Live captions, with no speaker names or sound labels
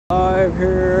Live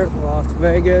here at Las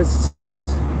Vegas.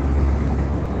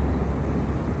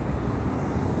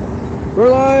 We're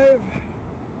live.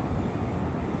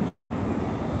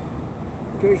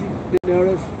 In case you didn't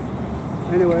notice.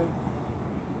 Anyway,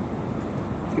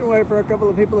 just gonna wait for a couple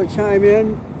of people to chime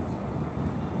in.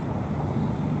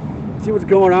 See what's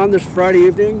going on this Friday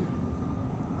evening.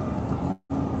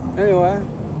 Anyway,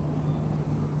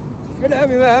 it's good to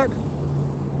have you back.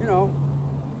 You know,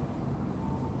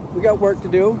 we got work to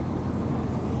do.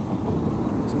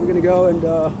 So we're gonna go and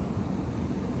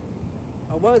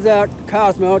I was at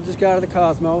Cosmo, just got out of the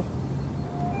Cosmo.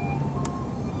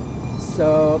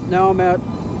 So now I'm at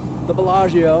the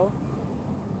Bellagio.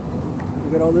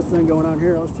 We got all this thing going on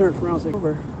here. Let's turn it around and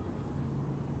over.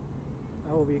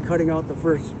 I will be cutting out the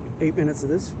first 8 minutes of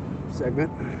this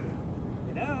segment.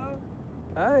 Hello.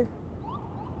 Hi.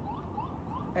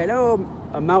 Hello.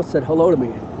 A mouse said hello to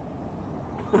me.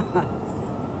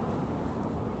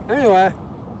 Anyway,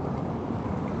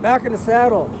 back in the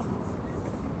saddle.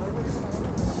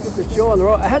 Get the show on the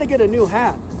road. I had to get a new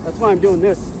hat. That's why I'm doing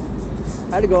this.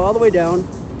 I had to go all the way down.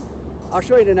 I'll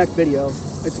show you the next video.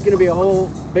 It's going to be a whole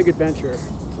big adventure.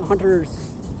 Hunter's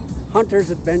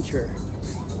adventure.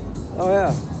 Oh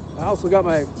yeah. I also got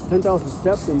my 10,000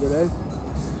 steps in today.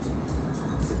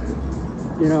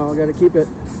 You know, I got to keep it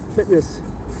fitness.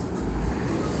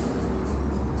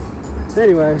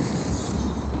 Anyway,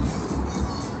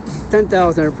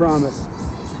 10,000 I promise.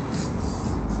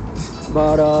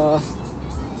 But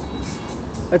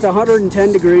it's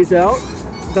 110 degrees out.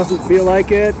 Doesn't feel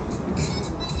like it.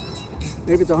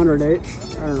 Maybe it's 108.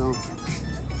 I don't know.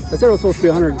 I said it was supposed to be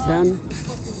 110.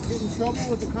 Get in trouble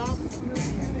with the cops?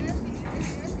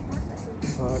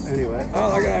 But anyway. Oh,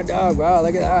 look at that dog. Wow,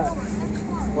 look at that.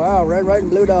 Wow, red, white,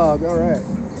 and blue dog. All right.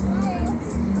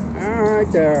 All right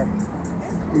there.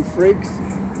 You freaks.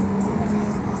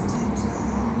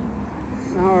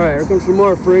 All right, here comes some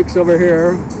more freaks over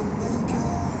here.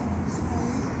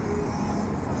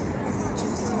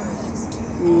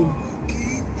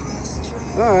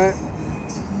 All right.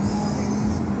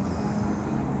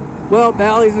 Well,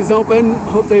 Bally's is open.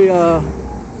 Hope they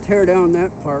tear down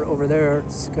that part over there.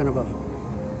 It's kind of a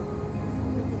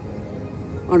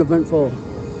uneventful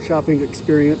shopping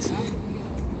experience.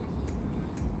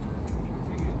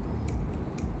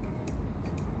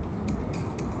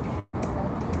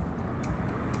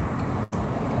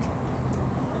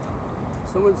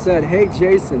 Someone said, "Hey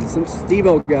Jason, some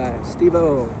Steve-O guy."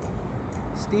 Steve-O.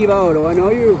 Steve-O, do I know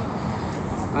you?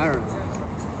 I don't know.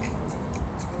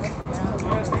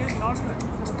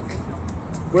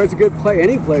 Where's a good play?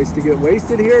 Any place to get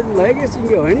wasted here in Vegas? You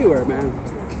can go anywhere, man.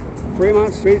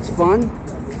 Fremont Street's fun.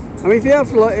 I mean,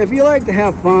 if you like to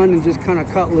have fun and just kind of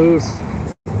cut loose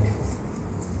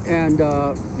and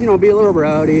you know, be a little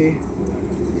rowdy,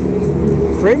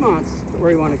 Fremont's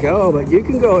where you want to go. But you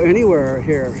can go anywhere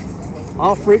here.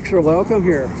 All freaks are welcome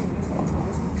here.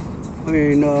 I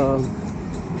mean,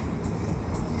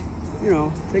 you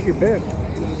know, take your pick.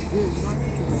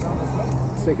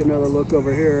 Let's take another look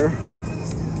over here.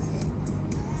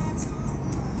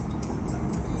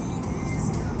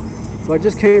 So I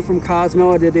just came from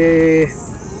Cosmo. I did a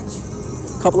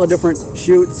couple of different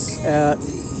shoots at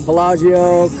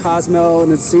Bellagio, Cosmo,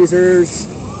 and then Caesars.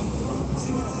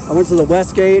 I went to the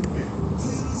Westgate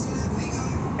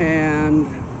and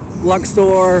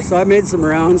Luxor, so I made some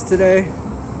rounds today.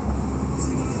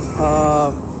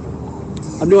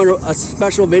 I'm doing a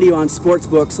special video on sports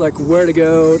books, like where to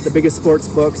go, the biggest sports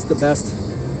books, the best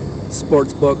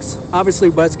sports books. Obviously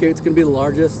Westgate's going to be the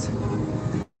largest,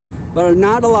 but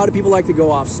not a lot of people like to go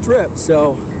off strip,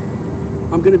 so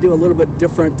I'm going to do a little bit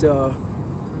different.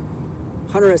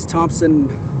 Hunter S Thompson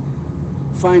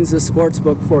finds this sports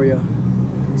book for you,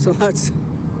 so that's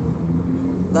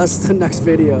the next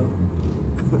video.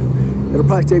 It'll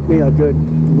probably take me a good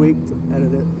week to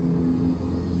edit it.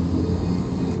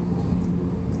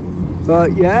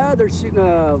 But yeah, they're shooting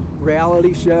a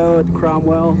reality show at the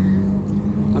Cromwell.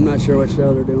 I'm not sure what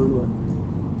show they're doing,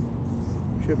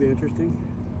 but should be interesting.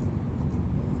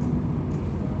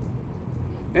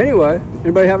 Anyway,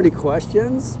 anybody have any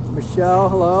questions? Michelle,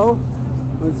 hello.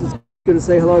 I was just going to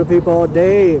say hello to people.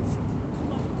 Dave.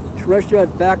 Tricia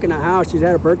is back in the house. She's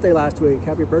had her birthday last week.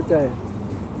 Happy birthday.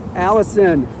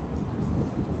 Allison.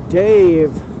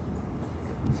 Dave.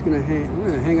 I'm gonna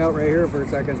hang out right here for a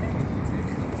second.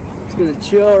 Just gonna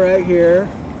chill right here.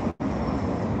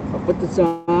 I'll put this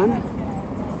on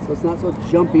so it's not so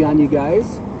jumpy on you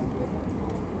guys.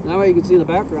 That way you can see the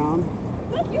background.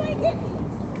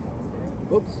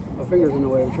 Oops, my finger's in the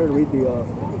way. I'm trying to read the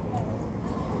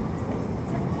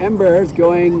Ember's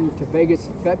going to Vegas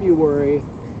in February.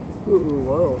 Ooh,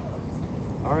 whoa.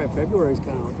 All right, February's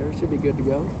kind of out there. Should be good to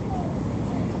go.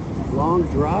 Long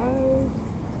drive.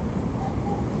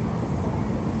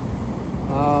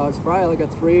 It's probably like a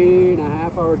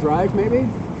 3.5 hour drive, maybe,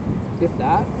 if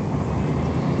that.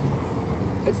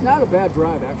 It's not a bad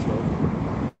drive, actually.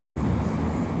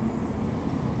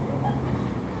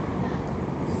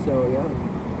 So yeah,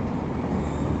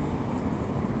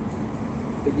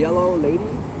 the yellow lady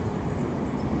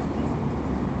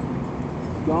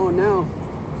going now.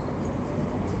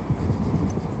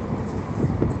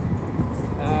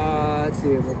 Let's see,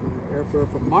 airfare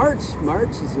for March. March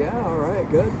is, yeah, all right,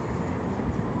 good.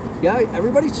 Yeah,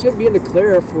 everybody should be in the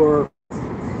clear for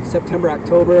September,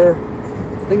 October.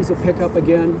 Things will pick up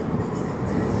again.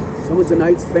 Someone's a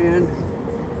Knights fan.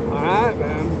 All right,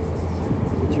 man.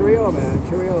 Cheerio, man.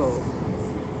 Cheerio.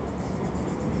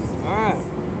 All right.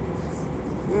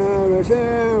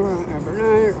 Every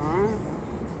night. All right.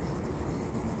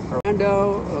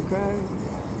 Orlando, okay.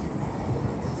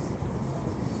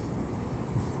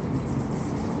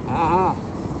 Aha.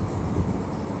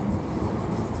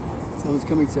 Someone's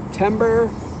coming September.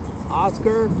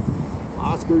 Oscar.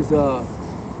 Oscar's a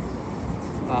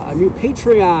new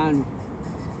Patreon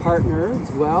partner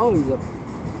as well. He's a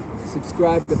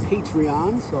subscribed to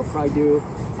Patreon, so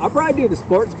I'll probably do the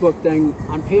sports book thing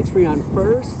on Patreon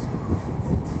first,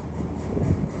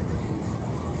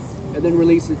 and then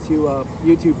release it to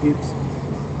YouTube peeps.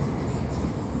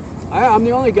 I'm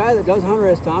the only guy that does Hunter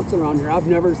S. Thompson around here. I've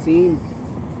never seen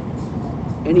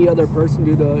any other person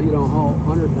do the whole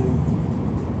Hunter thing.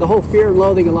 The whole Fear and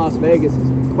Loathing in Las Vegas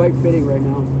is quite fitting right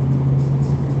now.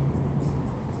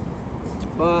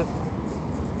 But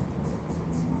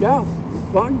yeah,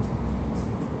 it's fun.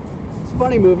 It's a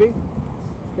funny movie.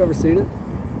 You've ever seen it?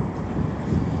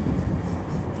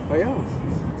 But yeah.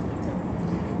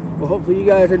 Well, hopefully you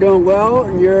guys are doing well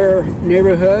in your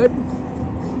neighborhood.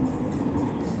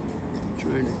 I'm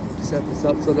trying to set this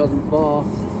up so it doesn't fall.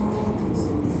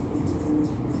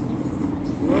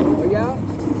 But yeah.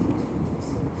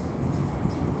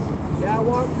 Yeah, I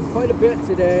walked quite a bit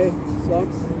today, so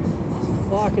I'm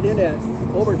clocking in at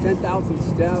over 10,000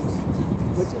 steps,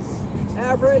 which is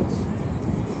average.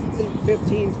 I think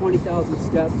 15,000, 20,000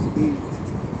 steps would be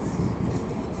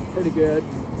pretty good.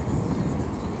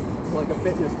 Like a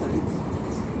fitness thing.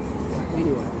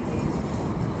 Anyway.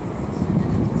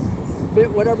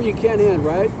 Fit whatever you can in,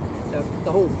 right?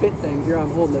 The whole fit thing. Here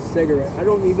I'm holding a cigarette. I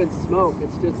don't even smoke.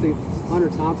 It's just the Hunter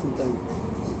Thompson thing.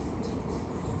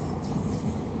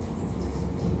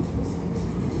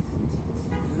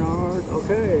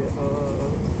 Okay.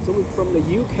 Someone from the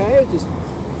UK just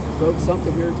wrote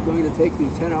something here. It's going to take me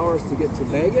 10 hours to get to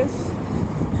Vegas.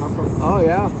 I'm from, oh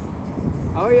yeah.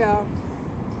 Oh yeah.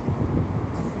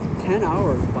 10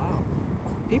 hours, wow.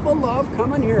 People love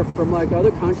coming here from like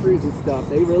other countries and stuff.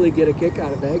 They really get a kick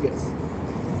out of Vegas.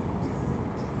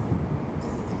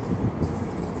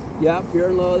 Yeah, Fear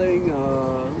and Loathing.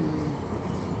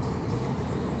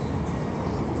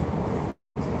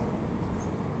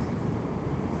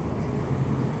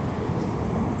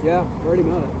 Yeah, pretty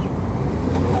much.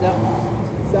 That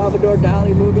Salvador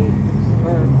Dali movie,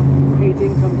 or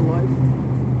painting come to life.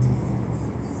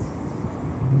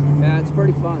 Yeah, it's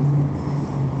pretty fun.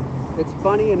 It's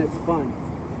funny and it's fun.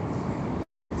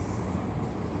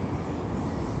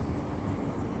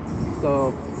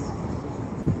 So,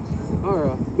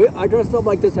 alright. I dress up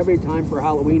like this every time for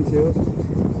Halloween too.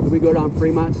 We go down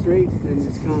Fremont Street and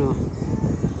just kind of,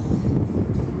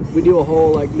 we do a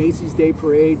whole like Macy's Day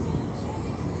Parade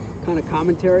kind of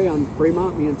commentary on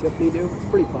Fremont. Me and Tiffany do. It's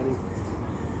pretty funny.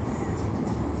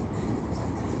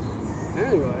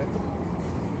 Anyway.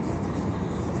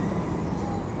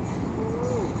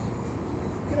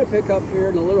 Gonna pick up here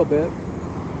in a little bit.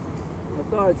 I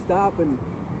thought I'd stop and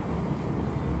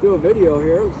do a video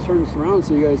here. Let's turn this around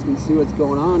so you guys can see what's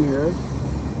going on here.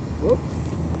 Whoop.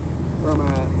 Where am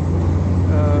I at?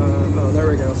 Oh, there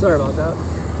we go. Sorry about that.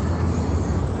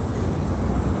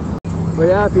 But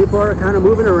yeah, people are kind of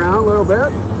moving around a little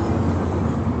bit.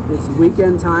 It's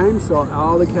weekend time, so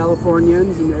all the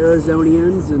Californians and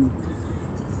Arizonians and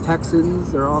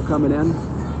Texans are all coming in.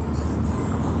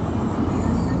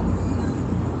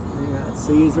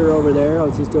 Caesar over there. I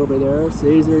was just over there.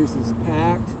 Caesar's is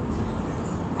packed.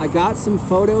 I got some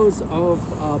photos of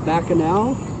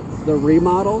Bacchanal, the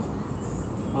remodel.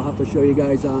 I'll have to show you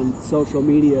guys on social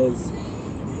medias.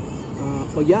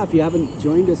 But yeah, if you haven't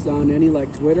joined us on any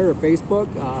like Twitter or Facebook,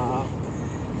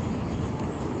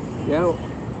 yeah,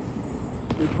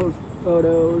 we post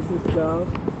photos and stuff.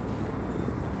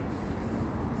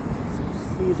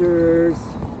 Caesar's,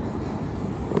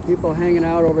 people hanging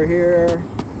out over here.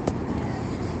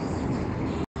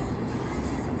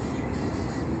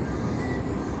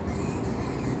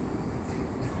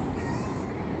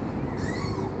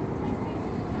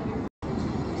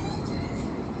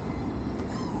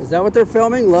 that what they're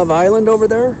filming? Love Island over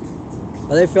there?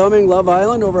 Are they filming Love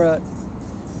Island over at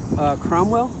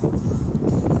Cromwell?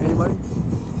 Anybody?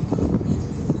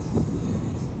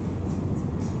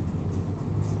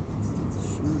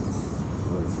 Jeez,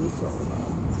 what is this all about?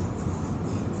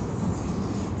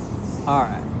 All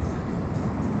right.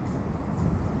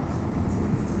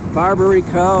 Barbary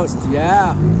Coast,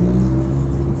 yeah.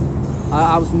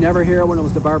 I was never here when it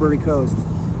was the Barbary Coast,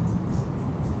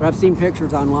 but I've seen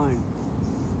pictures online.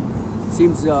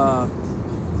 Seems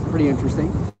pretty interesting.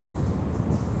 I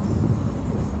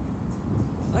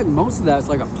think most of that's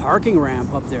like a parking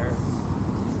ramp up there.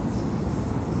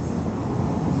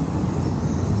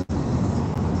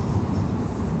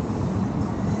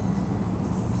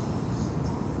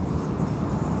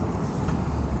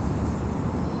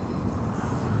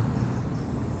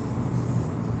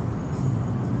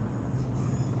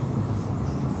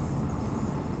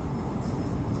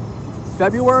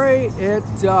 February, it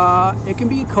can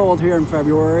be cold here in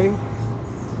February.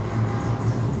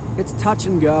 It's touch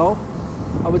and go.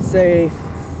 I would say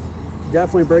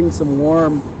definitely bring some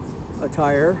warm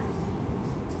attire.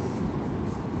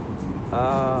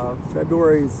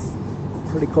 February's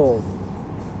pretty cold.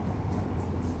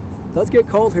 Let's get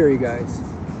cold here, you guys.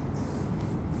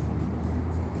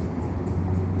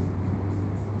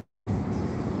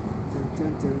 Dun,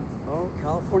 dun, dun. Oh,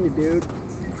 California dude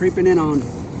creeping in on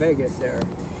Vegas there.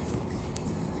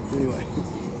 Anyway.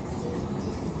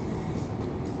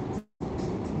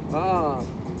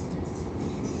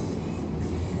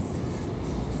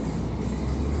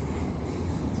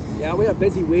 Yeah, we had a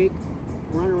busy week.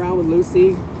 Running around with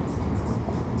Lucy.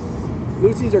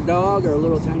 Lucy's our dog, our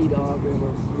little tiny dog. We have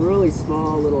a really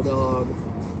small little dog.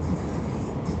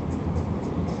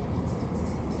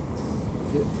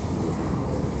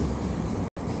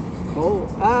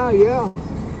 Oh, yeah.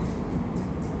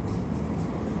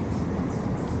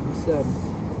 Said,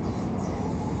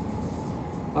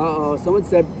 someone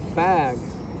said fag.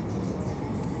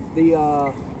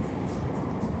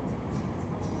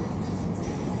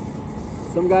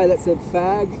 Some guy that said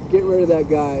fag, get rid of that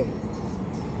guy.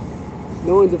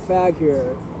 No one's a fag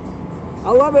here. I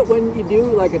love it when you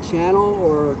do like a channel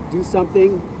or do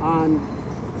something on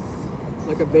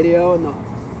like a video and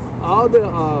all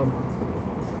the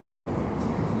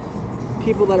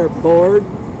people that are bored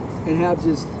and have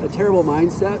just a terrible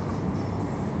mindset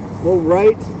will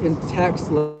write in text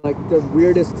like the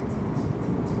weirdest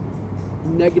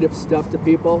negative stuff to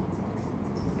people,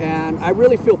 and I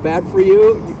really feel bad for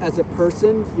you as a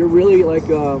person. You're really like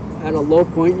at a low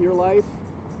point in your life,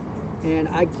 and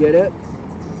I get it.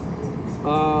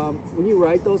 When you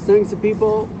write those things to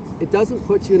people, it doesn't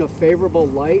put you in a favorable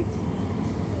light.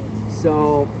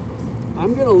 So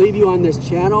I'm gonna leave you on this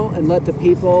channel and let the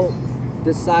people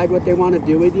decide what they want to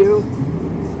do with you,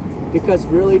 because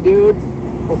really, dude,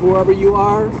 or whoever you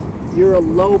are, you're a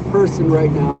low person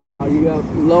right now. You have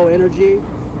low energy,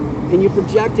 and you're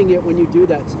projecting it when you do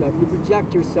that stuff. You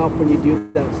project yourself when you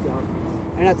do that stuff,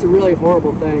 and that's a really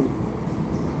horrible thing.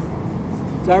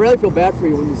 So I really feel bad for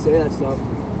you when you say that stuff.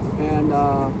 And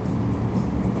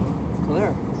so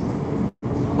there.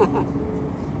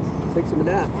 Take some of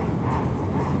that.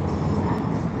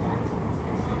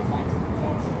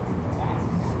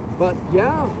 But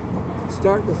yeah,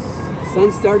 the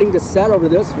sun's starting to set over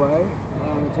this way.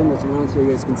 I'm gonna turn this around so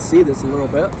you guys can see this a little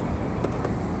bit.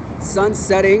 Sun's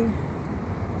setting.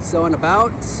 So in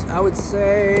about, I would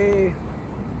say,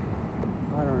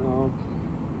 I don't know,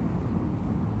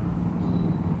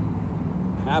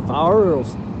 half hour, it'll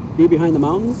be behind the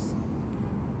mountains.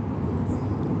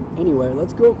 Anyway,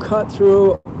 let's go cut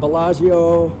through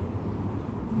Bellagio.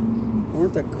 I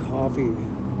want the coffee.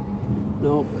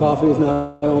 No, coffee is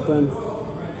not open.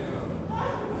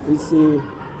 We see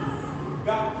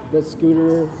the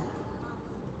scooter.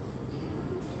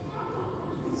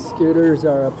 Scooters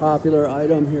are a popular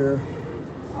item here.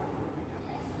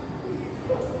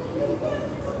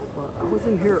 Well, I was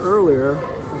in here earlier.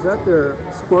 I was at their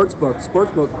sports book.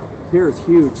 Sports book here is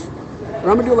huge. But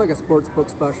I'm gonna do like a sports book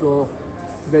special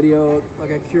video, like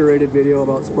a curated video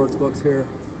about sports books here.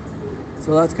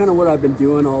 So that's kind of what I've been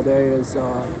doing all day, is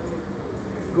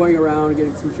going around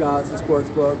getting some shots of sports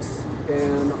books,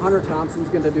 and S Thompson's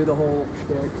going to do the whole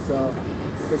thing, so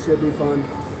it should be fun.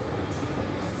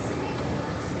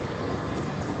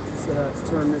 So let's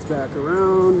turn this back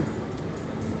around.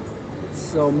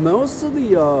 So most of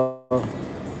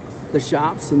the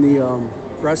shops and the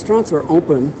restaurants are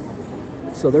open,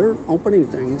 so they're opening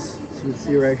things. So you can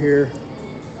see right here.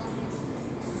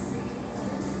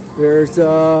 There's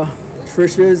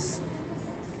Trisha's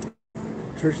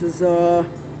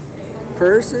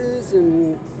purses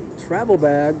and travel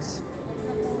bags.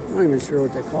 I'm not even sure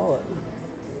what they call it.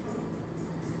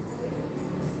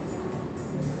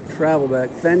 Travel bag.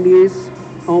 Fendi's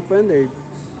open. They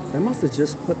must have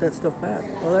just put that stuff back.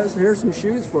 Well, here's some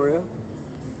shoes for you.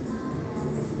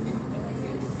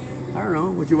 I don't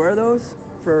know. Would you wear those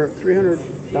for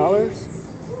 $300?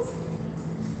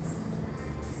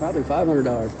 Probably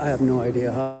 $500. I have no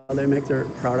idea how they make their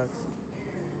products.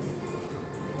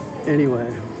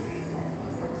 Anyway,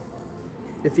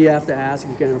 if you have to ask,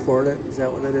 you can't afford it. Is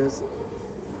that what it is?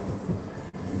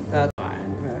 That's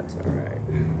fine. That's all right.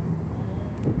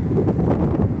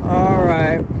 All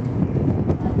right.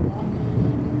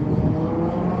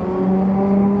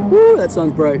 Woo, that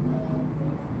sun's bright.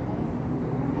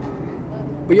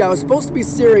 But yeah, I was supposed to be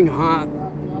searing hot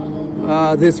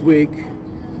this week.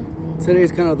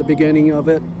 Today's kind of the beginning of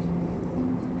it.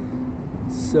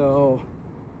 So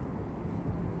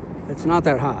it's not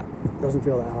that hot. It doesn't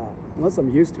feel that hot. Unless I'm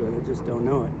used to it, I just don't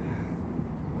know it.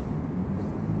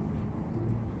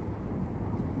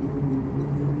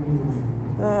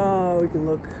 We can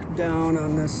look down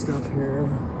on this stuff here.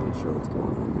 Not sure what's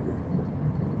going on there.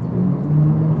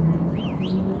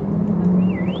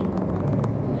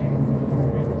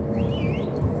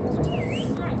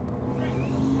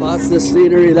 Lots of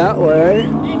scenery that way.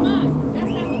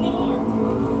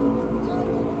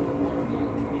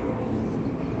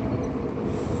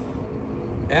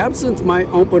 Absinthe might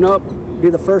open up, be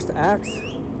the first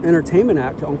entertainment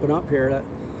act to open up here.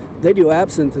 They do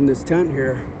absinthe in this tent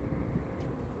here.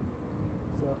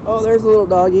 So, oh, there's a little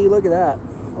doggy. Look at that.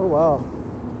 Oh, wow.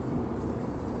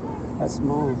 That's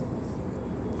small.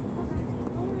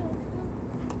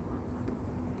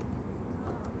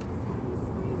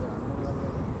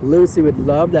 Lucy would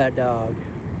love that dog.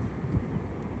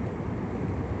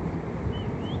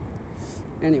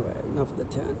 Anyway, enough of the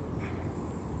tent.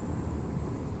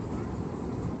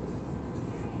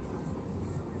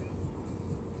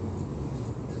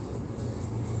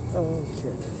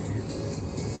 Okay.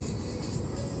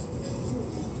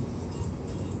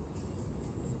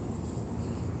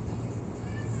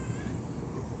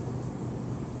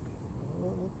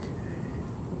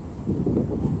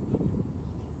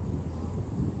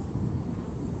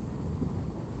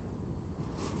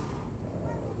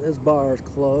 This bar is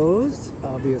closed,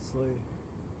 obviously.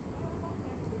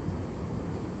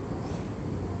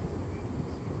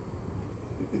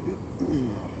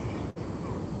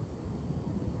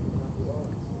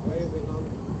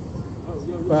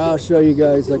 But I'll show you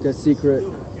guys like a secret.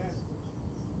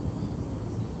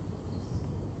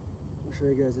 I'll show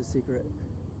you guys a secret.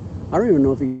 I don't even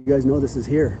know if you guys know this is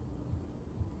here.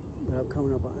 But I'm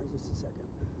coming up on it in just a second.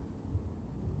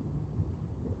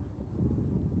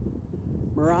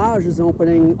 Mirage is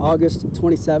opening August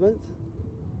 27th.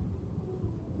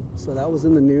 So that was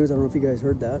in the news. I don't know if you guys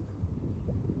heard that.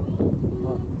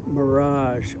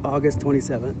 Mirage, August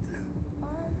 27th.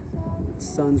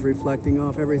 Sun's reflecting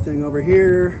off everything over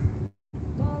here.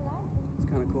 It's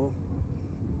kind of cool.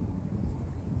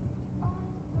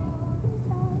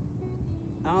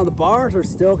 The bars are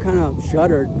still kind of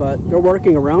shuttered, but they're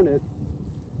working around it.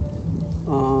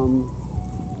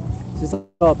 Just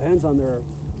all depends on their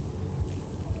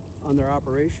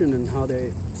operation and how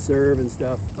they serve and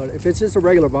stuff. But if it's just a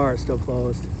regular bar, it's still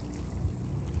closed.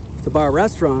 If it's a bar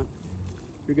restaurant,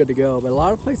 you're good to go. But a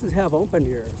lot of places have opened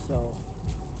here, so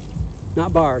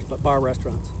not bars, but bar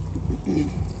restaurants.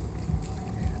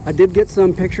 I did get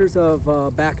some pictures of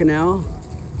Bacchanal.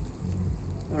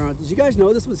 I don't know, did you guys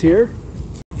know this was here?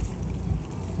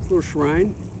 This little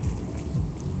shrine.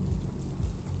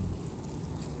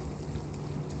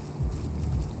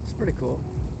 It's pretty cool.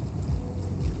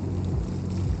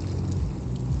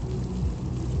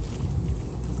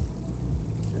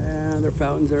 And their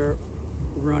fountains are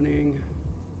running.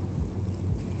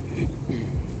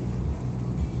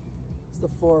 It's the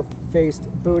four-faced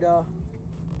Buddha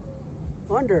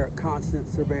under constant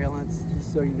surveillance,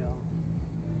 just so you know.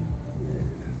 Yeah,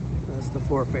 that's the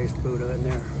four-faced Buddha in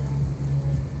there.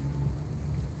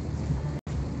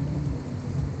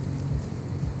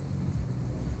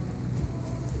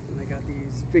 And they got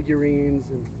these figurines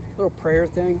and little prayer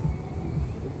thing.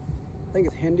 I think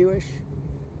it's Hinduish.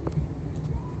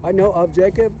 I know of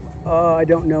Jacob. I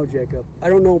don't know Jacob. I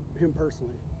don't know him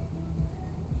personally.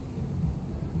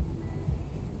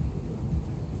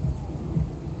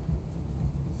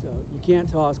 So you can't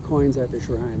toss coins at the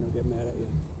shrine. They'll get mad at you.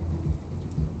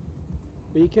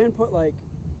 But you can put like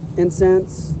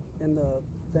incense in the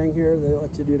thing here. They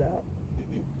let you do that.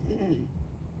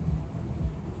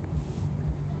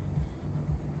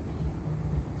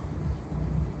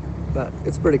 But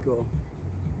it's pretty cool.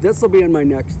 This will be in my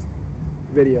next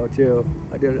video too.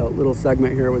 I did a little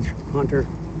segment here with Hunter.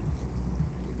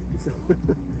 So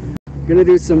gonna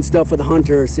do some stuff with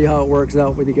Hunter, see how it works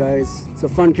out with you guys. It's a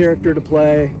fun character to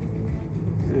play,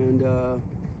 and I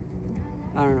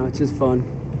don't know, it's just fun.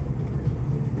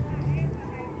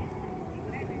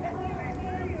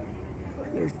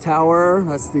 There's Tower.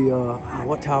 That's the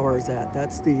what tower is that?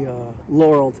 That's the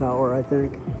Laurel Tower, I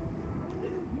think.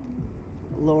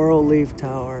 Laurel Leaf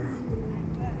Tower,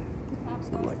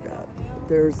 something like that.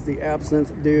 There's the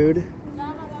Absinthe dude.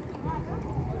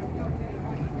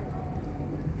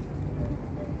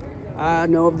 I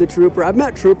know of the Trooper. I've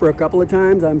met Trooper a couple of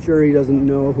times. I'm sure he doesn't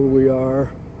know who we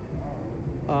are.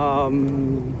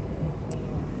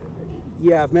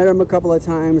 Yeah, I've met him a couple of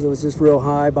times. It was just real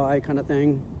hi-bye kind of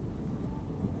thing.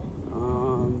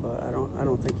 But I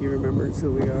don't think he remembers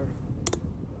who we are.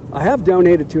 I have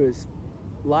donated to his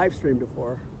live stream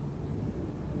before,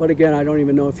 but again, I don't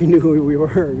even know if he knew who we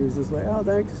were. He was just like, "Oh,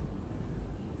 thanks,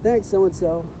 so and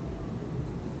so."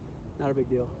 Not a big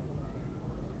deal.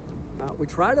 We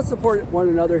try to support one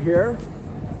another here,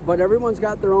 but everyone's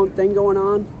got their own thing going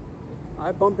on.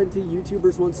 I bump into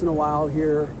YouTubers once in a while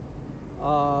here.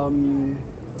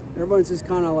 Everyone's just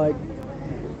kind of like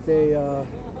they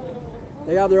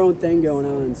have their own thing going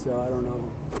on, so I don't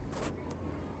know.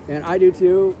 And I do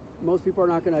too. Most people are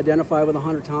not going to identify with the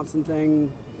Hunter Thompson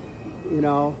thing, you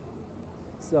know.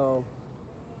 So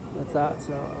that's that.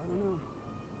 So I don't know.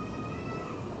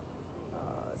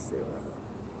 Let's see.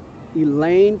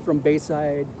 Elaine from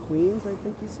Bayside, Queens, I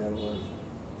think he said it was.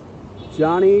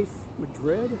 Johnny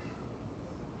Madrid.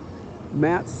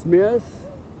 Matt Smith.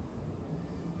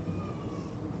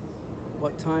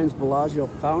 What times Bellagio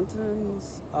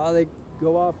fountains? They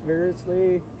go off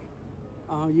variously.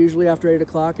 Usually after 8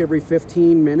 o'clock, every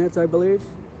 15 minutes, I believe.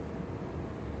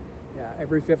 Yeah,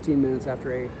 every 15 minutes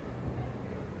after 8.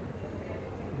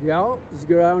 Yeah, just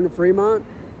go down to Fremont.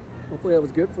 Hopefully that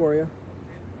was good for you.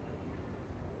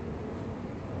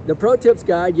 The Pro Tips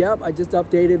Guide, yep, I just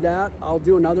updated that. I'll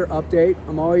do another update.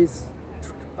 I'm always,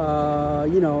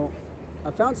 you know,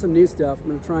 I found some new stuff. I'm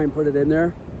going to try and put it in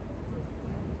there.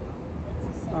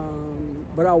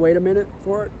 But I'll wait a minute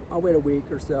for it. I'll wait a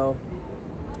week or so.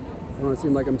 I don't want to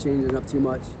seem like I'm changing up too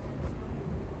much.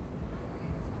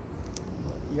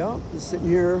 Yep, just sitting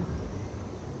here.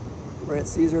 We're at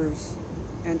Caesar's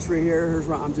entry here. Here's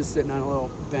where I'm just sitting on a little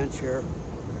bench here,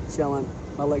 chilling.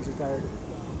 My legs are tired.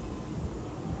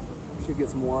 Should get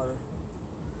some water.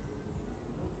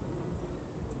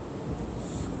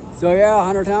 So yeah,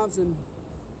 Hunter Thompson,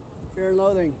 Fear and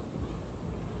Loathing.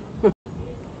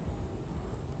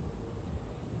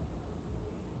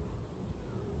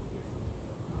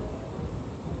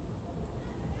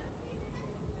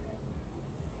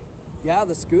 Yeah,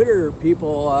 the scooter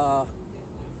people,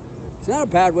 it's not a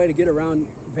bad way to get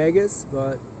around Vegas,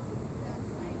 but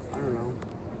I don't know.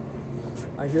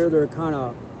 I hear they're kind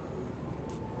of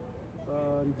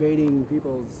invading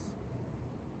people's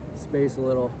space a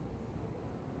little.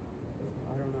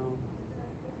 I don't know.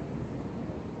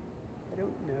 I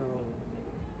don't know.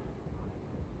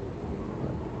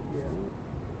 But, yeah.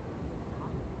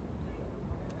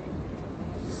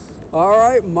 All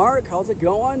right, Mark, how's it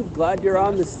going? Glad you're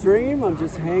on the stream. I'm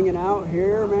just hanging out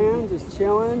here, man, just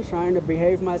chilling, trying to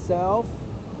behave myself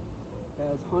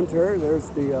as Hunter. There's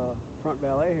the front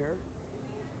valet here.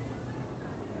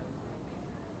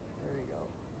 There you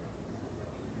go.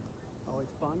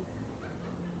 Always fun.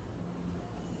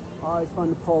 Always fun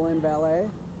to pull in valet.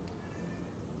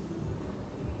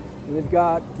 And they've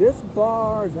got this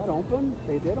bar. Is that open?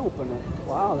 They did open it.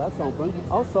 Wow, that's open.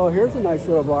 Also, here's a nice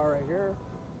little bar right here.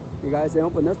 You guys, they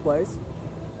opened this place.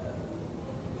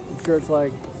 I'm sure it's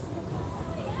like,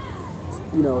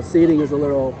 you know, seating is a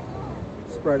little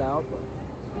spread out, but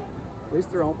at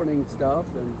least they're opening stuff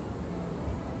and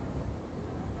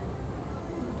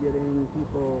getting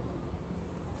people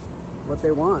what they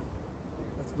want.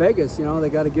 That's Vegas, you know, they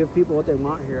got to give people what they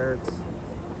want here.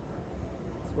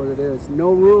 That's what it is.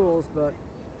 No rules, but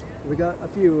we got a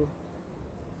few.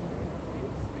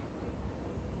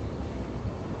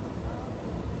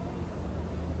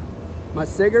 My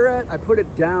cigarette, I put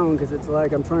it down because it's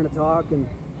like I'm trying to talk, and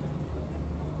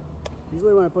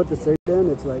usually when I put the cigarette in,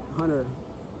 it's like Hunter.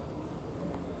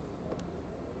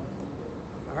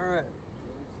 All right.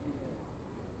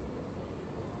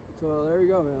 So there you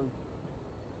go, man.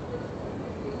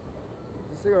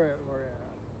 The cigarette for you.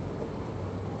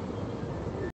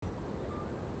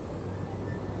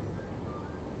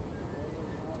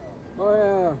 Oh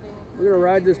yeah, we're gonna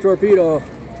ride this torpedo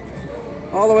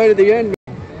all the way to the end.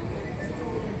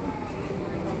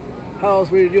 How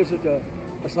else would you do such a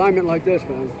assignment like this,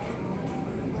 man?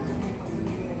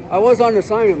 I was on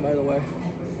assignment, by the way.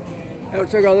 Hey,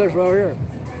 check out this right here.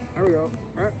 There we go.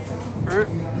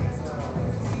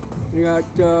 We got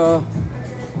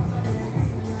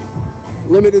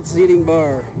limited seating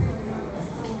bar.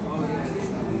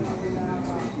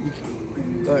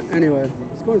 But anyway,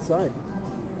 let's go inside.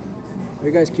 Are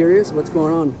you guys curious what's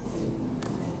going on?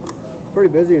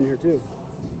 Pretty busy in here too.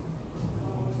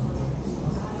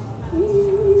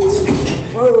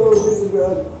 Oh, this is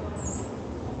good.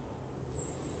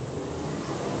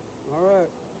 All right.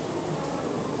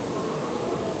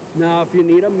 Now, if you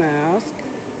need a mask,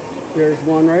 there's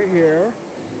one right here.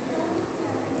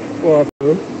 Well,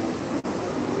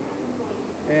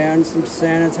 and some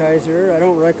sanitizer. I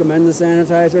don't recommend the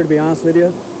sanitizer, to be honest with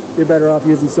you. You're better off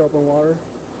using soap and water.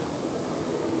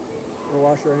 Or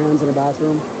wash your hands in a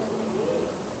bathroom.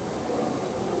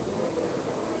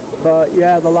 But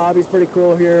yeah, the lobby's pretty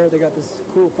cool here. They got this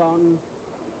cool fountain.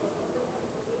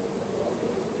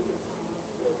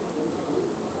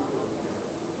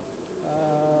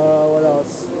 What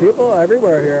else? People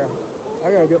everywhere here.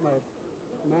 I gotta get my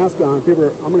mask on. I'm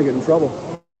gonna get in trouble.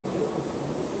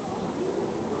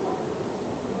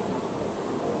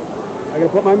 I gotta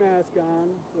put my mask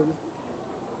on.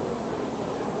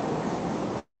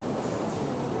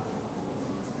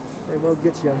 They will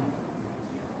get you.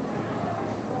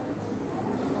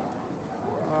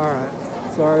 All right.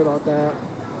 Sorry about that.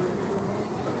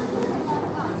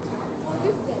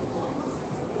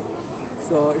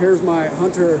 So here's my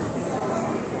hunter.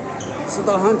 This is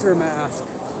the hunter mask.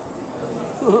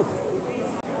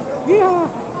 Yeah.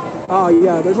 Oh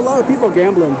yeah, there's a lot of people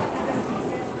gambling.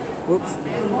 Whoops.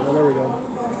 Oh, there we go.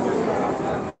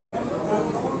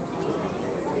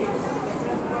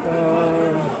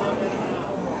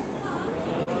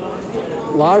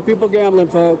 A lot of people gambling,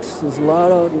 folks. There's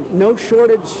no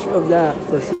shortage of that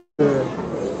for sure.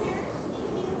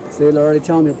 See, they're already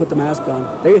telling me to put the mask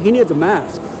on. He needs a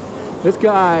mask. This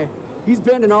guy, he's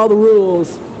bending all the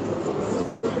rules.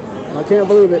 I can't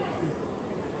believe it.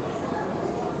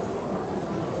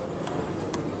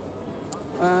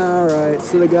 All right,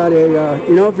 so they got a,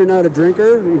 if you're not a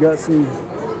drinker, you got some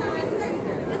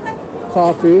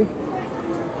coffee.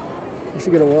 You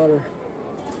should get a water.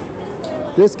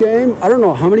 This game, I don't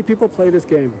know how many people play this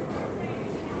game.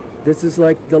 This is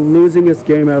like the losingest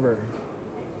game ever.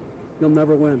 You'll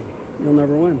never win. You'll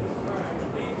never win.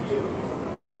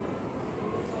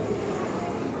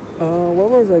 Where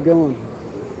was I going?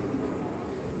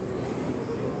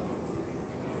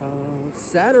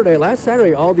 Last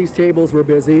Saturday, all these tables were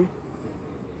busy.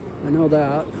 I know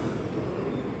that.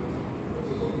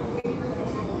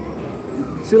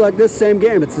 See, like this same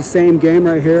game, it's the same game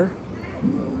right here.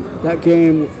 That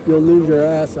game, you'll lose your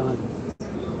ass on.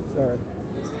 Sorry.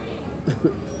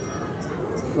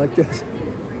 Like this.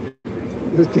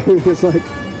 This game is like,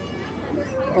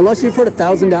 unless you put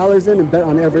 $1,000 in and bet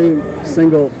on every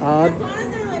single odd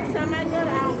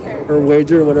or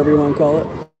wager, whatever you want to call it.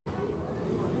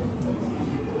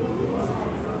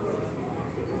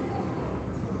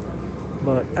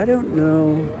 But I don't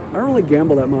know. I don't really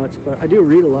gamble that much, but I do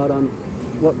read a lot on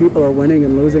what people are winning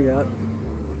and losing at.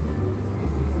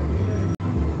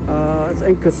 I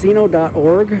think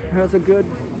casino.org has a good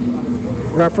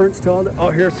reference to all that. Oh,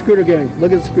 here's Scooter Gang.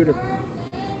 Look at the scooter.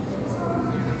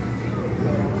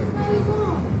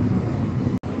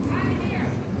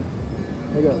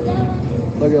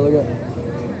 Look at.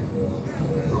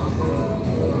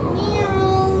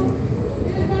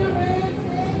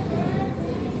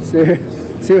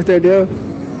 See what they do?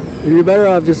 You're better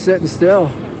off just sitting still,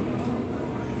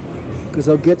 because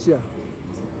they'll get you.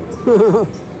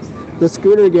 The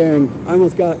Scooter Gang. I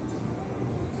almost got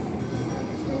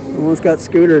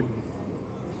scootered.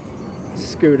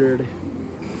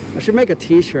 I should make a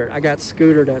t-shirt. I got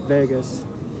scootered at Vegas.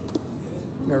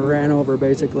 I ran over,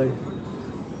 basically.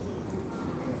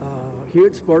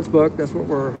 Huge sports book. That's what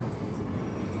we're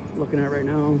looking at right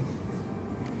now.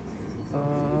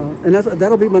 And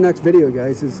that'll be my next video,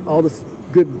 guys, is all the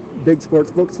good big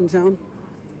sports books in town.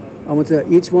 I went to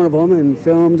each one of them and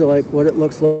filmed like what it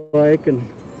looks like and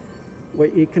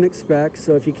what you can expect.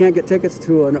 So if you can't get tickets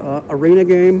to an arena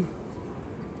game,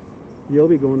 you'll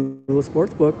be going to a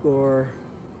sports book or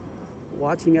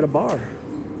watching at a bar.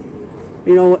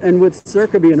 And with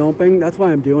Circa being open, that's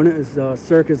why I'm doing it, is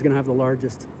Circa is going to have the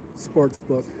largest sports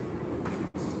book.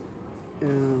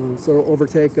 So it'll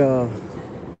overtake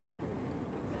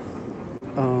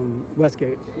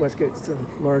Westgate. Westgate's the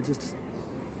largest.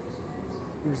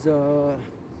 There's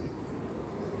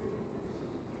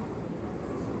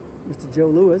Mr. Joe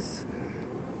Louis.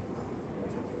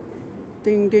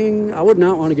 Ding, ding. I would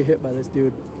not want to get hit by this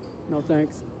dude. No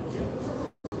thanks.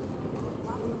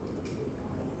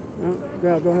 Oh,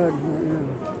 yeah, go ahead.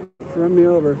 Yeah. run me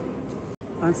over.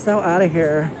 I'm so out of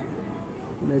here.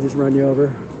 And they just run you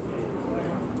over.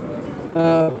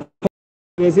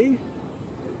 Busy.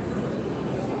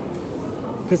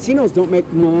 Casinos don't make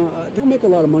a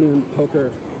lot of money on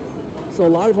poker. So a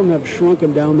lot of them have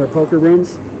shrunken down their poker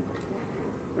rooms.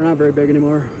 They're not very big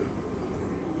anymore.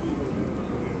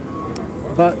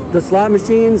 But the slot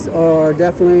machines are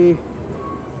definitely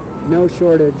no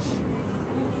shortage.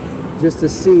 Just a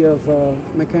sea of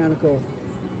mechanical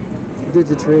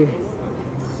digitry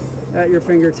at your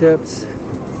fingertips,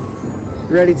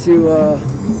 ready to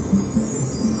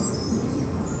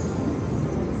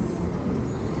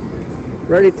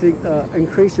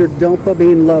increase your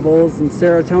dopamine levels and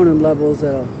serotonin levels.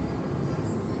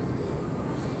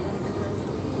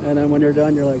 And then when you're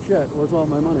done, you're like, shit, where's all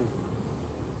my money?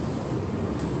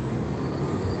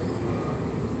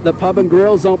 The pub and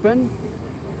grill's open.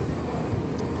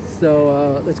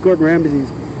 So that's Gordon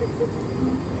Ramsay's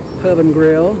Pub and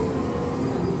Grill.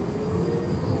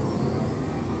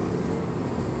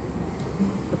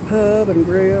 The Pub and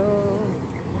Grill.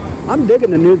 I'm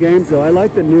digging the new games though. I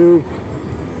like the new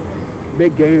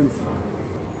big games.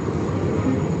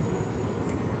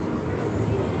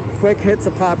 Quick Hit's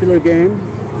a popular game.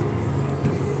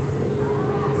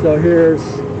 So here's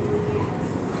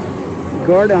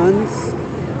Gordon's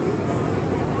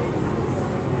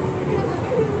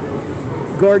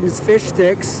Fish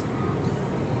Sticks.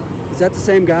 Is that the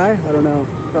same guy? I don't know.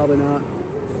 Probably not.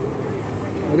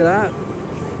 Look at that.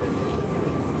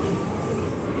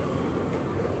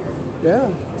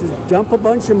 Yeah, just dump a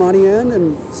bunch of money in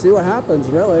and see what happens,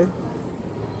 really.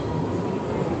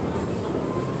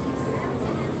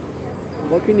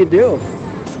 What can you do?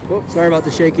 Oops, sorry about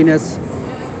the shakiness.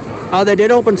 They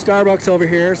did open Starbucks over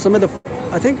here.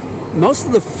 I think most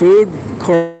of the food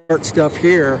court stuff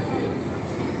here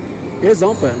is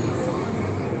open.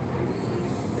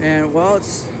 And well,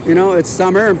 it's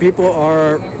summer and people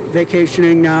are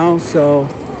vacationing now, so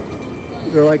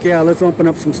they're like, yeah, let's open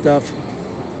up some stuff.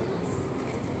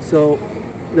 So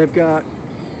they've got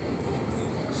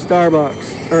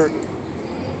Starbucks,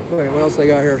 wait, what else they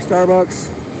got here? Starbucks,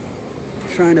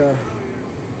 trying to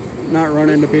not run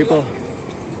into people.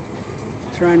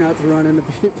 Try not to run into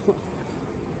people.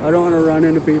 I don't want to run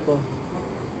into people.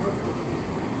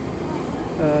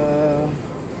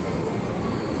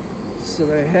 So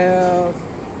they have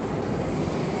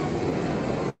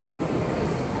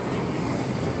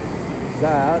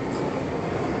that.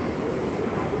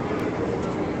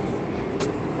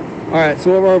 All right,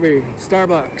 so where were we?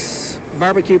 Starbucks,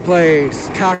 barbecue place,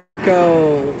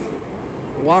 Taco,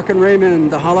 Walk and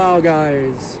Raymond, the Halal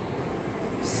guys,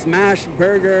 Smash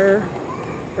Burger.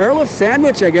 Earl of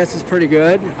Sandwich, I guess, is pretty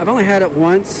good. I've only had it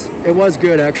once. It was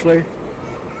good, actually.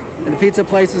 And the pizza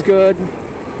place is good.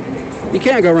 You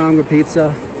can't go wrong with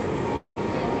pizza.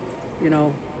 You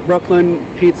know, Brooklyn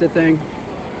pizza thing.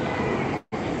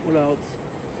 What else?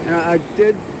 And I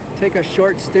did take a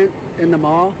short stint in the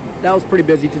mall. That was pretty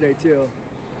busy today, too.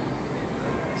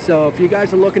 So if you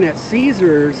guys are looking at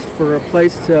Caesars for a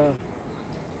place to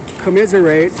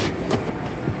commiserate,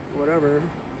 whatever,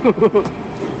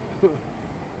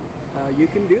 you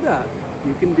can do that.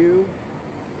 You can do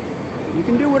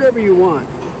whatever you want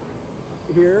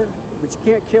here, but you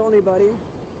can't kill anybody. You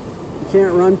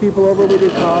can't run people over with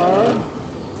your car.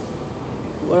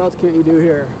 What else can't you do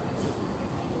here?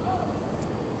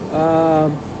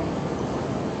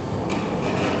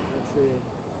 Let's see.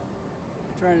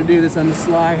 I'm trying to do this on the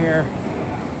sly here.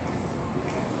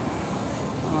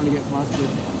 I don't want to get flustered.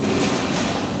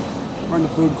 We're in the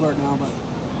food court now, but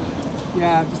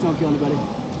yeah, just don't kill anybody.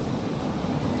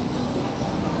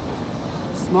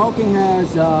 Smoking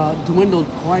has dwindled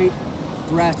quite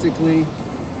drastically.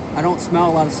 I don't smell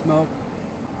a lot of smoke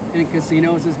in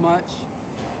casinos as much.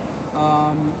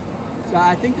 So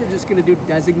I think they're just going to do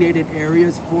designated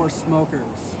areas for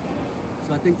smokers.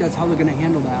 So I think that's how they're going to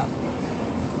handle that.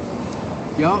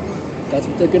 Yep, that's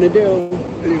what they're going to do.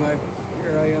 Anyway,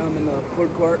 here I am in the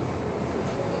food court.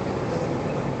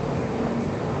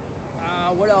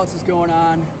 What else is going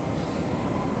on?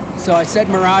 So I said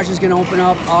Mirage is going to open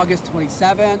up August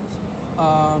 27th.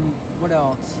 What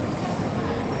else?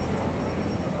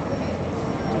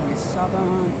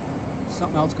 27.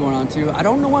 Something else going on too. I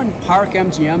don't know when Park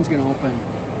MGM is going to open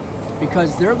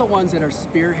because they're the ones that are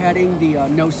spearheading the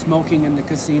no smoking in the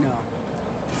casino.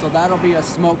 So that'll be a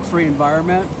smoke-free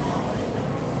environment.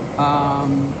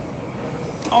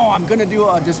 Oh, I'm going to do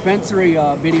a dispensary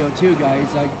video too,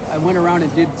 guys. I went around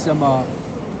and did some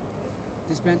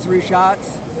dispensary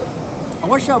shots. I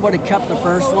wish I would have kept the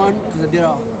first one because I did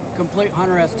a complete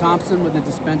Hunter S Thompson with the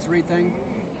dispensary thing.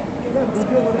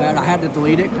 and I had to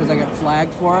delete it because I got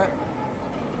flagged for it.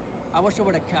 I wish I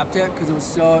would have kept it because it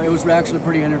was actually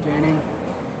pretty entertaining.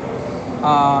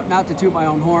 Not to toot my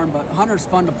own horn, but Hunter's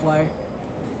fun to play.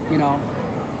 You know,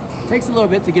 takes a little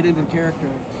bit to get into the character.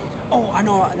 Oh, I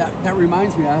know, that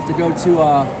reminds me, I have to go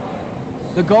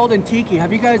to the Golden Tiki.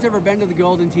 Have you guys ever been to the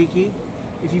Golden Tiki?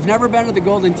 If you've never been to the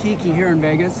Golden Tiki here in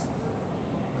Vegas,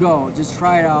 go, just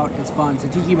try it out. It's fun. It's a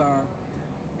tiki bar,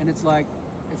 and it's like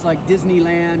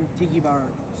Disneyland tiki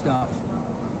bar stuff.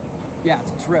 Yeah,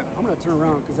 it's a trip. I'm gonna turn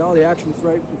around because all the action's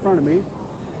right in front of me,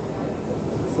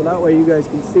 so that way you guys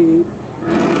can see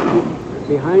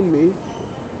behind me.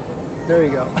 There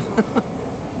you go.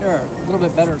 There, a little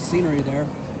bit better scenery there.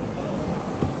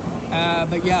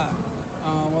 But yeah,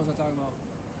 what was I talking about?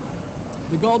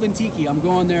 The Golden Tiki. I'm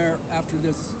going there after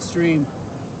this stream,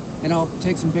 and I'll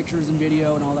take some pictures and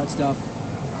video and all that stuff.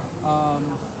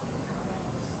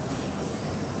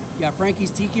 Yeah,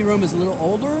 Frankie's Tiki Room is a little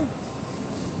older.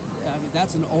 I mean,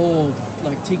 that's an old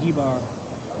like tiki bar,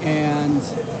 and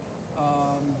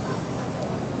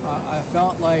I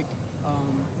felt like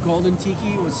Golden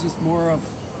Tiki was just more of,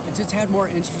 it just had more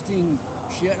interesting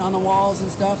shit on the walls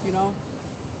and stuff, you know,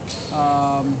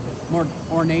 more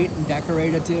ornate and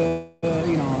decorated to,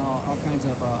 you know, all kinds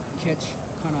of kitsch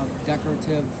kind of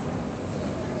decorative.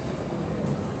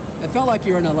 It felt like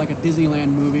you're in a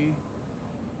Disneyland movie.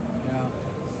 Yeah.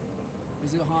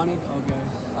 Is it haunted? Okay.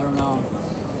 I don't know.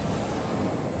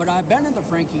 But I've been in the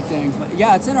Frankie things. But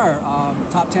yeah, it's in our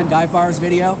top 10 dive bars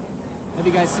video. Have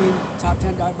you guys seen top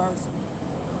 10 dive bars?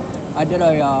 I did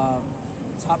a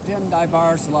top 10 dive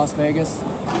bars to Las Vegas.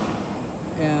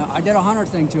 And I did a Hunter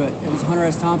thing to it. It was Hunter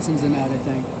S Thompson's in that, I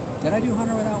think. Did I do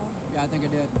Hunter with that one? Yeah, I think I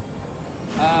did.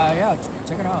 Yeah,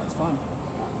 check it out. It's fun.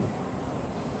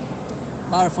 A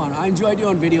lot of fun. I enjoy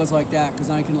doing videos like that because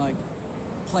I can like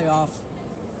play off,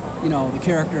 you know, the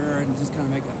character and just kind of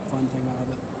make a fun thing out of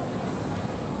it.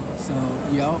 So,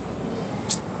 yo.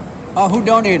 Oh, who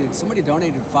donated? Somebody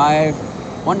donated $1,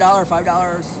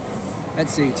 $5.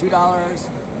 Let's see,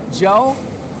 $2. Joe.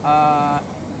 I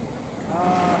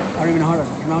don't even know how to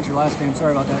pronounce your last name.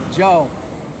 Sorry about that. Joe.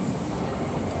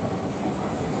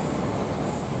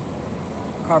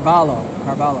 Carvalho.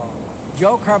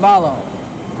 Joe Carvalho.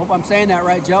 Hope I'm saying that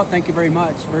right, Joe. Thank you very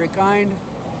much. Very kind.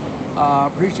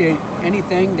 Appreciate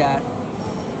anything that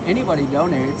anybody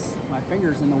donates. My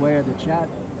finger's in the way of the chat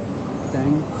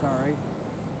thing. Sorry.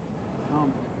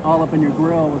 All up in your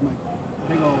grill with my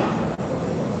big old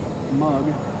mug.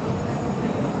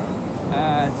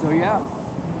 So yeah.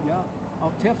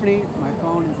 Oh, Tiffany, my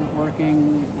phone isn't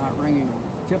working, not ringing.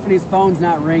 Tiffany's phone's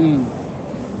not ringing.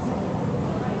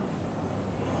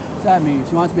 What's that mean?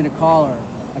 She wants me to call her.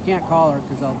 I can't call her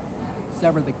because I'll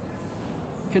sever the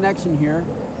connection here.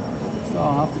 So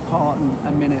I'll have to call it in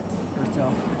a minute or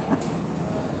so.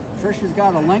 Trisha's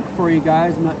got a link for you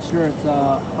guys. I'm not sure. It's it's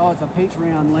a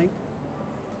Patreon link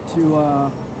to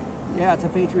yeah, it's a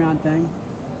Patreon thing.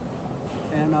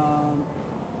 And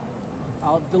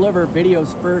I'll deliver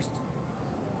videos first.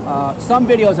 Some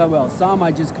videos I will. Some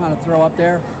I just kind of throw up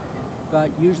there.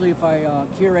 But usually if I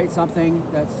curate something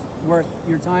that's worth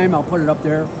your time, I'll put it up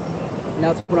there. And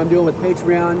that's what I'm doing with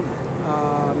Patreon.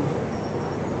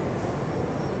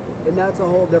 And that's a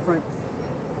whole different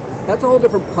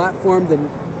platform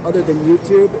other than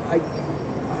YouTube.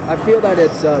 I feel that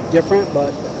it's different,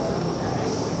 but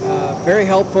very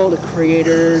helpful to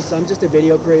creators. I'm just a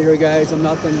video creator, guys. I'm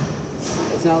nothing.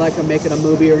 It's not like I'm making a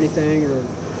movie or anything, or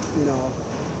you know,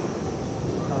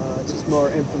 just more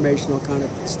informational kind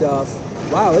of stuff.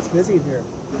 Wow, it's busy in here.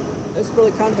 It's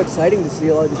really kind of exciting to see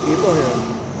a lot of these people here.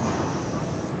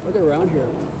 Look around here.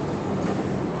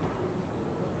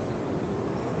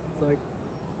 It's like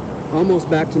almost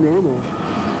back to normal.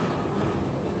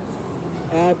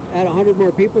 Add 100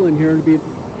 more people in here to be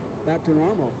back to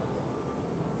normal.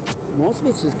 Most of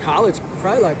it's just college,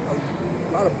 probably like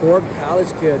a lot of bored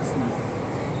college kids.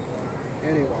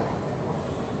 Anyway.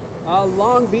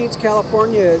 Long Beach,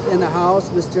 California in the house,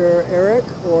 Mr. Eric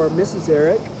or Mrs.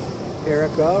 Eric.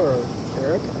 Erica or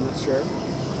Eric, I'm not sure.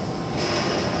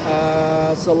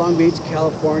 So Long Beach,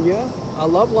 California. I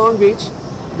love Long Beach.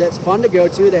 That's fun to go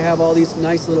to. They have all these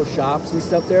nice little shops and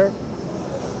stuff there.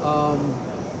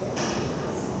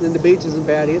 And the beach isn't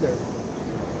bad either.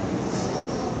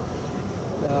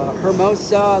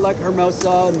 Hermosa, I like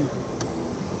Hermosa. And,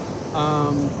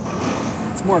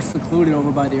 it's more secluded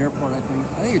over by the airport, I think.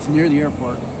 I think it's near the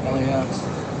airport, LAX.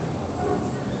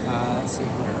 Let's see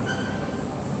here.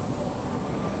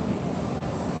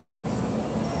 I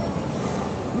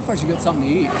wonder if I should get something to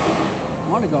eat. I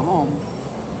want to go home,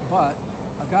 but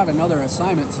I've got another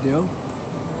assignment to do.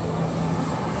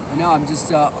 I know, I'm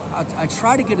just, I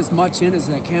try to get as much in as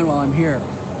I can while I'm here.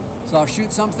 So I'll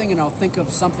shoot something and I'll think of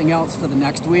something else for the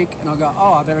next week, and I'll go,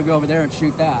 oh, I better go over there and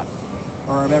shoot that.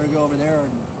 Or I better go over there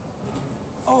and,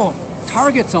 oh,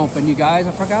 Target's open, you guys.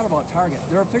 I forgot about Target.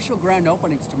 Their official grand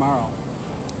opening's tomorrow.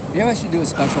 Maybe I should do a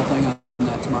special thing on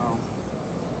that tomorrow.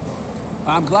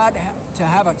 I'm glad to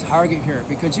have a Target here,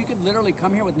 because you could literally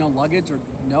come here with no luggage or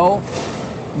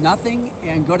nothing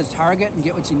and go to Target and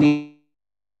get what you need.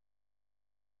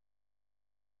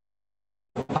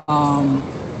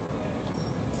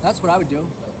 That's what I would do.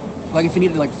 Like if you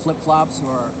needed like flip-flops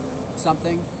or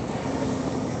something.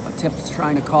 A tip's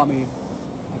trying to call me.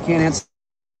 I can't answer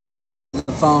the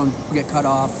phone. Get cut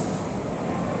off.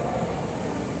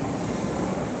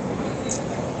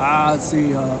 Let's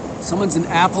see. Someone's in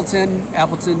Appleton,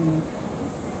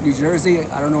 New Jersey.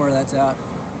 I don't know where that's at.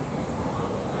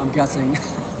 I'm guessing.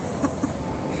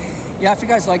 Yeah, if you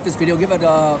guys like this video, give it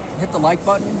hit the like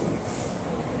button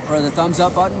or the thumbs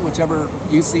up button, whichever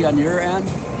you see on your end.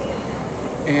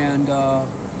 And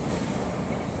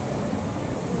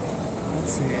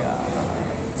let's see.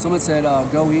 Someone said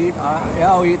go eat.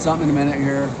 Yeah, I'll eat something in a minute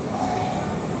here.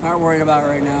 Not worried about it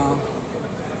right now.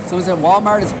 Someone said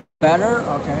Walmart is better.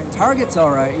 Okay. Target's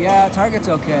all right. Yeah, Target's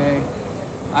okay.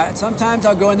 Sometimes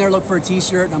I'll go in there, look for a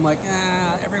t-shirt, and I'm like,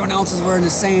 everyone else is wearing the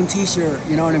same t-shirt.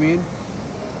 You know what I mean?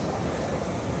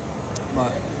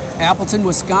 But Appleton,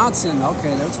 Wisconsin.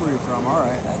 Okay, that's where you're from. All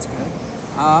right, that's good.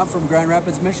 I'm from Grand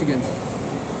Rapids, Michigan.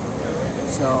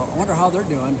 So I wonder how they're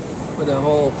doing with the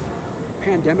whole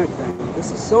pandemic thing.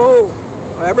 This is so,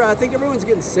 I think everyone's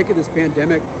getting sick of this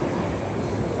pandemic.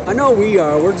 I know we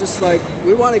are. We're just like,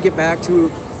 we want to get back to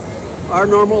our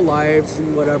normal lives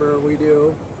and whatever we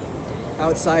do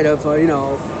outside of,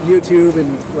 YouTube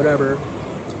and whatever.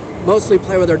 Mostly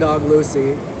play with our dog,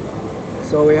 Lucy.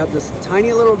 So we have this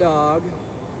tiny little dog,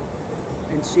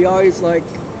 and she always like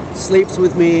sleeps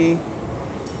with me,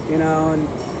 and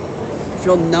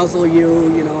she'll nuzzle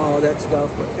you, all that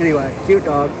stuff. But anyway, cute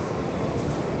dog.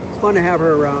 It's fun to have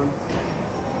her around.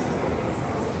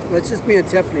 It's just me and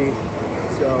Tiffany.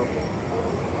 So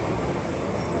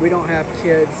we don't have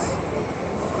kids.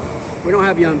 We don't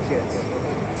have young kids.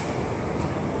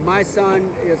 My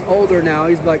son is older now.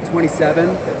 He's like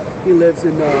 27. He lives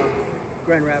in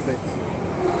Grand Rapids.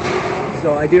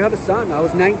 So I do have a son. I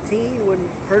was 19 when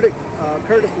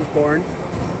Curtis was born.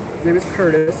 His name is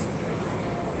Curtis.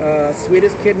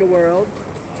 Sweetest kid in the world.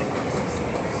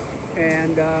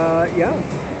 And yeah,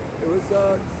 it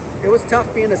was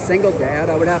tough being a single dad,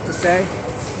 I would have to say.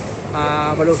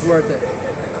 But it was worth it.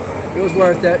 It was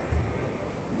worth it.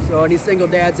 So any single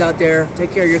dads out there,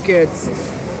 take care of your kids.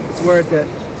 It's worth it.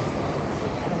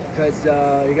 Because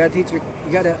you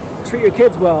gotta treat your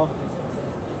kids well.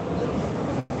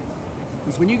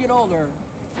 Because when you get older,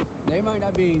 they might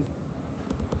not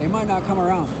come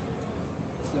around.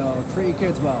 So treat your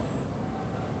kids well.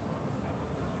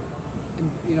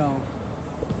 And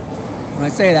when I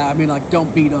say that, I mean like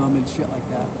don't beat them and shit like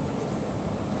that.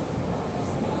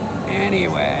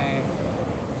 Anyway.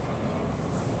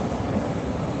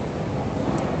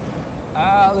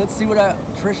 Let's see what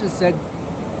Trisha said.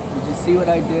 Did you see what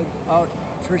I did? Oh,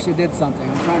 Trisha did something.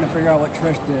 I'm trying to figure out what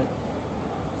Trish did.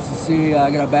 So see, I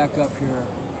gotta back up here.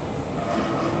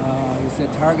 You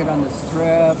said Target on the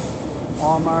strip,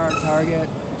 Walmart, Target.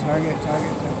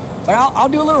 But I'll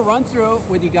do a little run through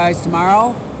with you guys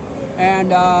tomorrow.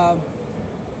 And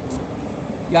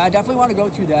yeah, I definitely want to go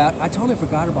through that. I totally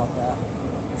forgot about that.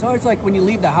 It's always like when you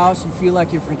leave the house, you feel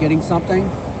like you're forgetting something.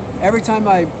 Every time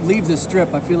I leave the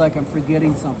strip, I feel like I'm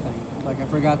forgetting something. Like I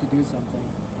forgot to do something.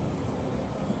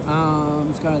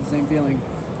 It's kind of the same feeling.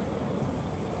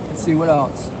 Let's see, what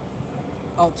else?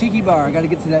 Oh, Tiki Bar. I got to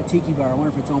get to that Tiki Bar. I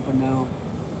wonder if it's open now.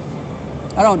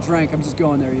 I don't drink. I'm just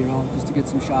going there, just to get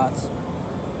some shots.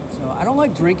 So I don't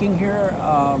like drinking here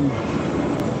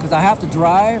because I have to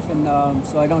drive, and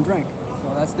so I don't drink.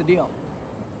 So that's the deal.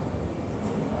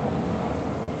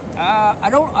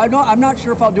 I'm not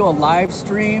sure if I'll do a live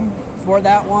stream for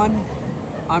that one.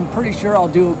 I'm pretty sure I'll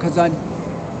do it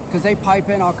because they pipe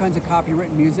in all kinds of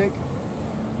copywritten music.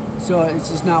 So it's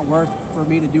just not worth for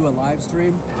me to do a live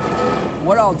stream.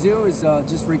 What I'll do is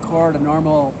just record a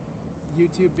normal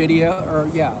YouTube video, or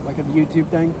yeah, like a YouTube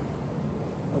thing.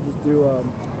 I'll just do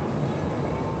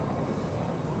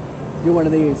one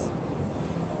of these.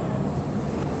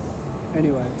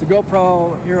 Anyway, it's a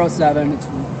GoPro Hero 7. It's a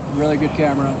really good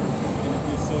camera.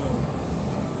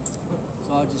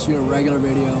 So I'll just shoot a regular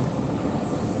video.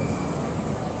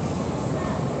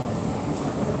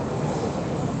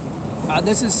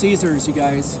 This is Caesars, you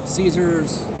guys.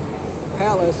 Caesars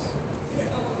Palace.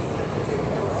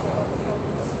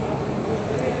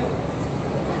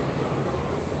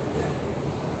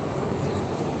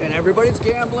 everybody's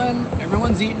gambling.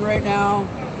 Everyone's eating right now.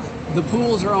 The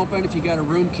pools are open. If you got a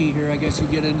room key here, I guess you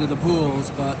get into the pools,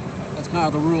 but that's kind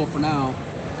of the rule for now.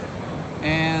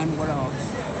 And what else?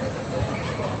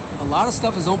 A lot of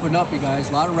stuff has opened up, you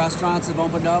guys. A lot of restaurants have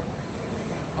opened up.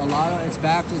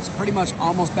 It's pretty much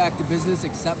almost back to business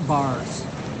except bars.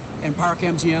 And Park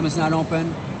MGM is not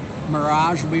open.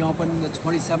 Mirage will be open the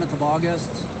 27th of August.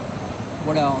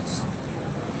 What else?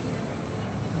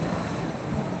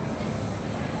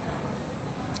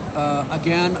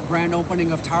 Again, grand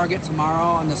opening of Target tomorrow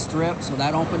on the Strip, so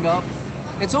that opened up.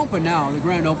 It's open now. The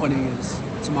grand opening is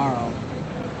tomorrow.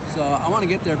 So I want to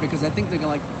get there because I think they're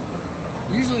gonna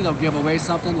usually they'll give away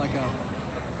something like a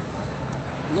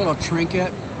little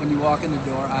trinket when you walk in the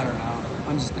door. I don't know.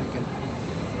 I'm just thinking.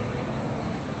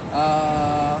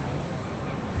 But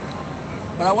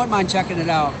I wouldn't mind checking it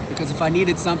out because if I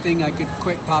needed something, I could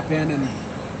quick pop in and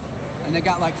they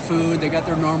got like food. They got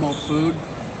their normal food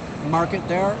market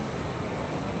there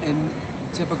and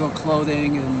typical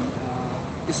clothing and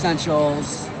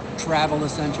essentials, travel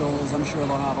essentials. I'm sure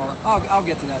they'll have all that. I'll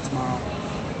get to that tomorrow.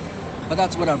 But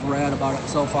that's what I've read about it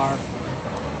so far.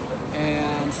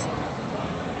 And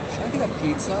should I get a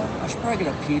pizza? I should probably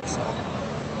get a pizza.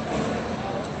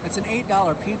 It's an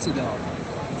 $8 pizza though.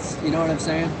 You know what I'm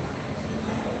saying?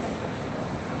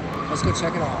 Let's go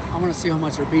check it out. I want to see how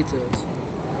much their pizza is.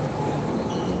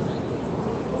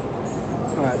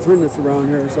 All right, turn this around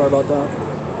here. Sorry about that.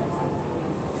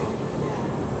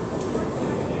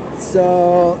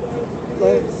 So,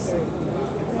 let's see.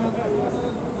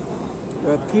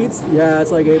 The pizza, yeah,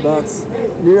 it's like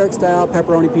 $8. New York style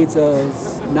pepperoni pizza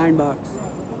is $9.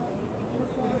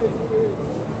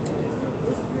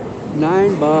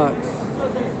 $9.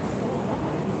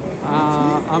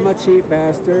 I'm a cheap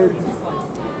bastard,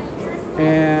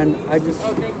 and I just.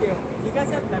 Oh, thank you. You guys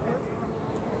have pepper?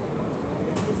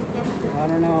 I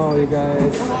don't know, you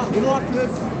guys.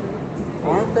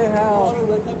 Aren't they have?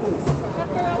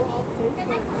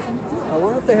 I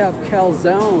wonder if they have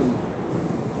calzone.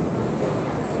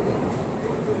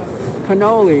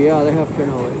 Cannoli, yeah, they have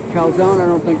cannoli. Calzone, I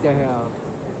don't think they have.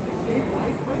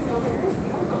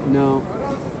 No.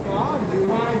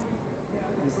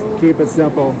 Just keep it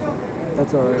simple.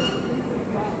 That's all right.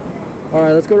 All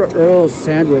right, let's go to Earl's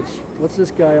Sandwich. What's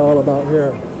this guy all about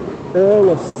here? Earl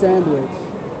of Sandwich.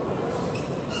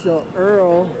 So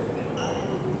Earl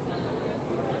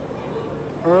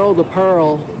the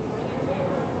Pearl.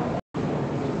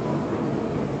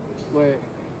 Wait.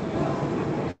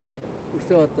 We're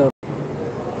still at the.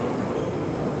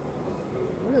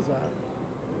 What is that?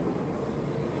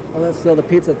 Oh, that's still the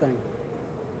pizza thing.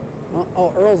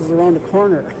 Oh, Earl's is around the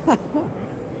corner.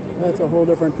 That's a whole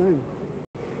different thing.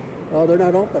 Oh, they're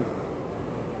not open.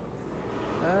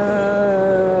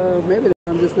 Maybe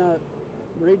I'm just not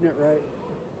reading it right.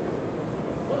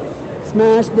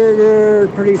 Smash burger,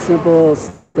 pretty simple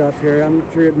stuff here. I'm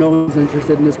sure no one's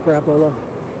interested in this crapola.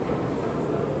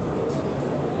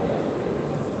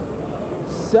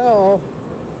 So,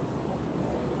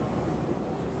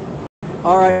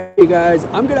 all right, you guys,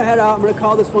 I'm gonna head out. I'm gonna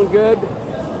call this one good.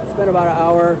 It's been about an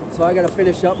hour, so I gotta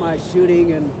finish up my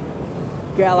shooting and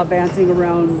gallivanting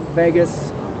around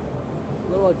Vegas. A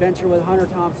little adventure with Hunter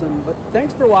Thompson. But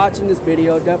thanks for watching this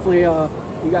video. Definitely,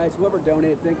 you guys, whoever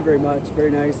donated, thank you very much.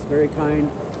 Very nice, very kind.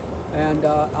 And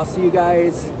I'll see you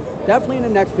guys definitely in the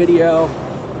next video.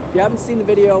 If you haven't seen the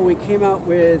video we came out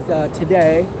with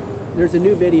today, there's a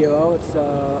new video. It's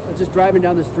just driving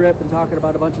down the Strip and talking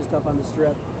about a bunch of stuff on the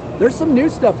Strip. There's some new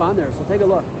stuff on there, so take a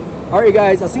look. All right, you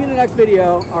guys, I'll see you in the next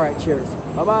video. All right, cheers.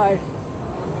 Bye-bye.